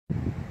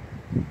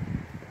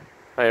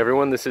Hi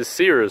everyone, this is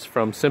Sears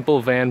from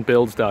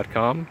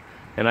simplevanbuilds.com,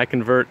 and I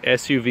convert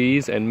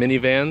SUVs and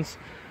minivans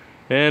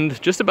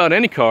and just about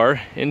any car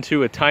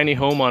into a tiny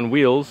home on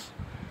wheels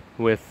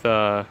with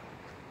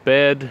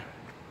bed,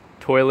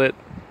 toilet,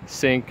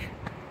 sink,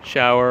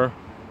 shower,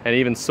 and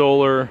even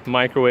solar,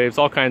 microwaves,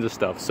 all kinds of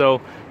stuff.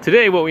 So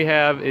today what we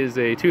have is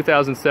a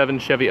 2007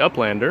 Chevy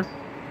Uplander.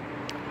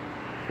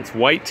 It's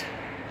white,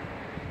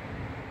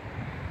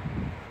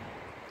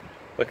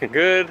 looking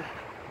good,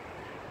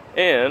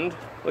 and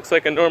looks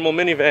like a normal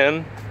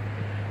minivan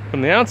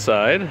from the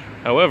outside.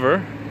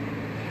 However,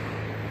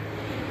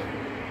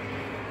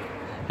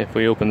 if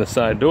we open the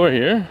side door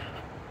here,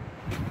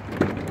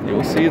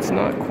 you'll see it's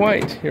not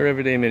quite your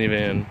everyday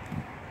minivan.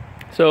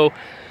 So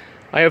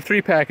I have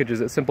three packages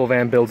at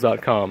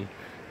simplevanbuilds.com.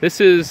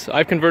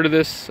 I've converted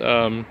this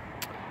to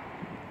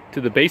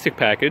the basic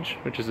package,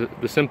 which is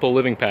the simple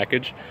living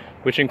package,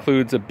 which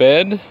includes a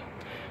bed,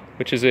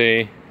 which is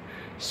a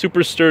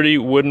super sturdy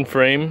wooden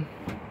frame.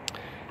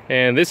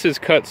 And this is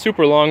cut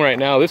super long right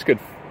now. This could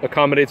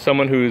accommodate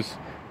someone who's,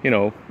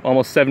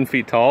 almost 7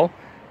 feet tall.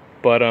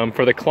 But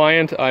for the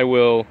client, I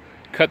will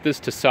cut this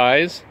to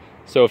size.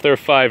 So if they're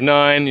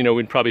 5'9",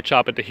 we'd probably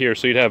chop it to here,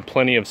 so you'd have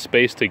plenty of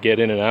space to get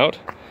in and out.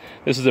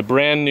 This is a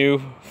brand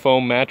new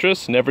foam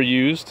mattress, never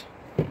used.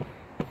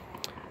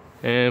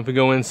 And if we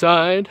go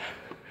inside,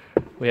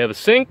 we have a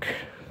sink,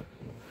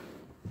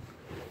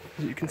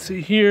 as you can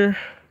see here,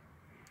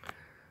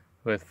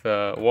 with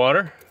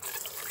water.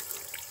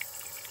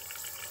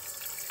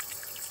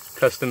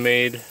 Custom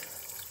made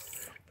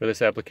for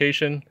this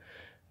application.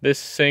 This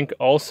sink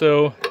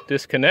also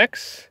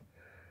disconnects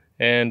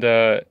and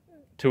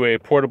to a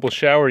portable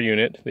shower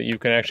unit that you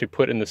can actually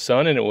put in the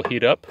sun, and it will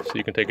heat up so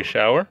you can take a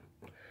shower.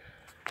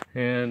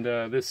 And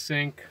this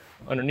sink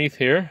underneath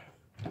here,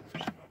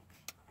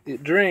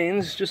 it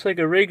drains just like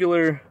a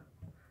regular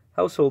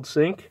household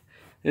sink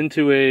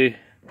into a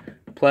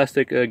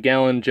plastic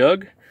gallon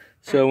jug.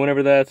 So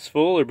whenever that's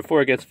full, or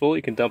before it gets full,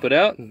 you can dump it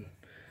out and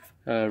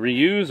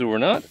reuse or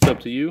not, it's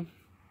up to you.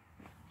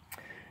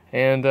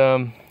 And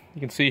you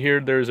can see here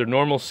there's a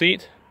normal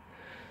seat,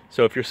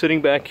 so if you're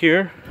sitting back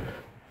here,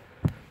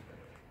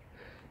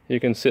 you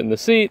can sit in the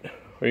seat,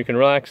 or you can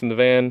relax in the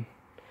van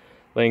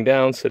laying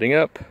down, sitting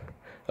up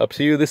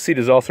to you. This seat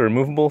is also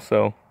removable,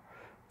 so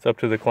it's up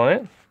to the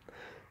client.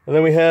 And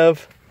then we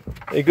have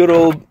a good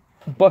old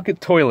bucket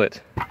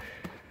toilet.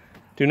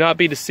 Do not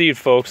be deceived,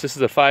 folks. This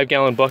is a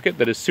 5-gallon bucket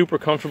that is super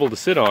comfortable to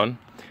sit on.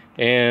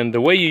 And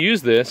the way you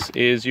use this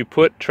is you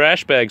put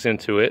trash bags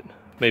into it,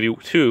 maybe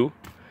 2,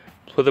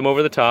 put them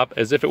over the top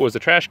as if it was a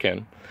trash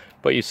can.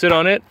 But you sit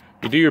on it,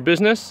 you do your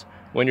business.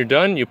 When you're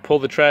done, you pull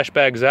the trash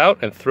bags out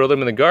and throw them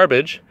in the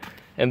garbage,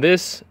 and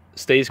this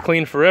stays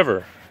clean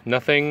forever.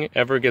 Nothing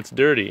ever gets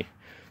dirty.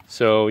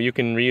 So you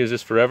can reuse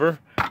this forever,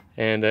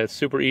 and it's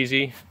super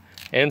easy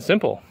and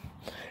simple.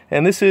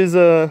 And this is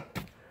the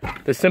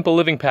simple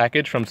living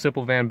package from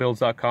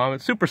simplevanbuilds.com.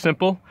 It's super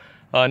simple,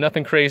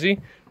 nothing crazy,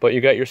 but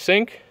you got your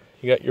sink,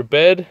 you got your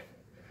bed,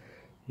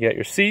 you got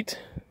your seat,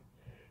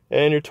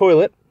 and your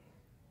toilet.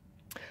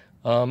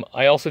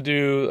 I also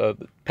do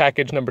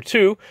package number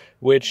 2,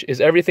 which is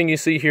everything you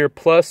see here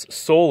plus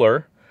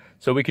solar.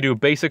 So we could do a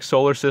basic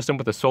solar system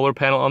with a solar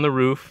panel on the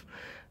roof,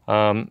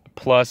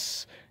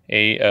 plus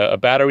a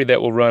battery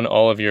that will run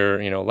all of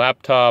your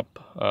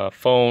laptop,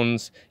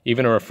 phones,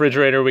 even a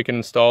refrigerator we can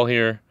install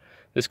here,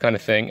 this kind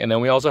of thing. And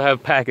then we also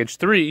have package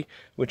 3,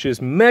 which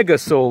is mega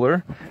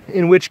solar,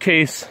 in which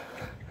case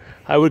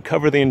I would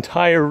cover the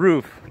entire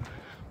roof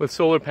with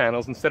solar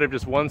panels. Instead of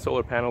just one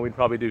solar panel, we'd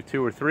probably do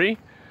 2 or 3,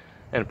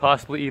 and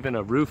possibly even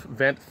a roof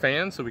vent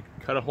fan, so we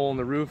could cut a hole in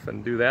the roof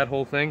and do that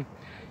whole thing.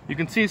 You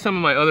can see some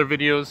of my other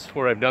videos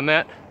where I've done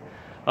that.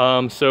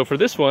 So for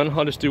this one,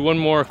 I'll just do one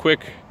more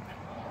quick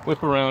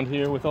whip around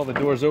here with all the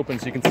doors open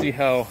so you can see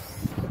how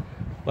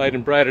light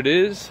and bright it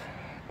is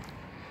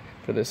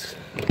for this.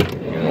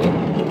 There you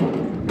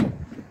go.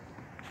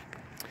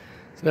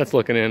 So that's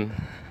looking in.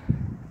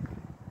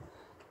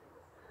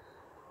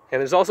 And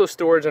there's also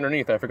storage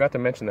underneath. I forgot to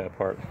mention that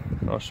part.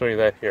 I'll show you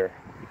that here.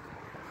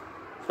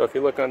 So if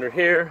you look under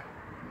here,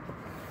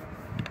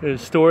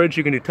 there's storage.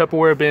 You can do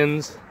Tupperware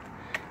bins.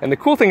 And the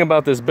cool thing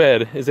about this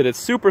bed is that it's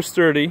super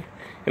sturdy.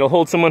 It'll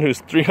hold someone who's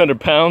 300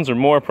 pounds or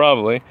more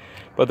probably.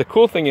 But the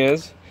cool thing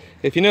is,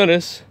 if you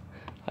notice,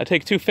 I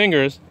take 2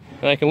 fingers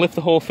and I can lift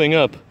the whole thing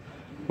up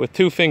with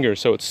 2 fingers.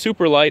 So it's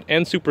super light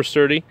and super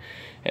sturdy.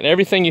 And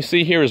everything you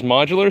see here is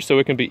modular, so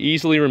it can be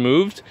easily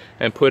removed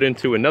and put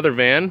into another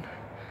van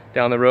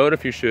down the road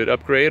if you should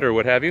upgrade or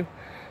what have you.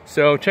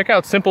 So check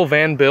out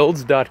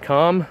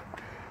simplevanbuilds.com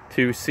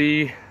to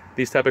see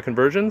these type of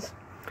conversions.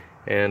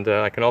 And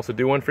I can also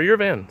do one for your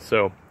van.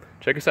 So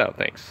check us out.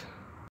 Thanks.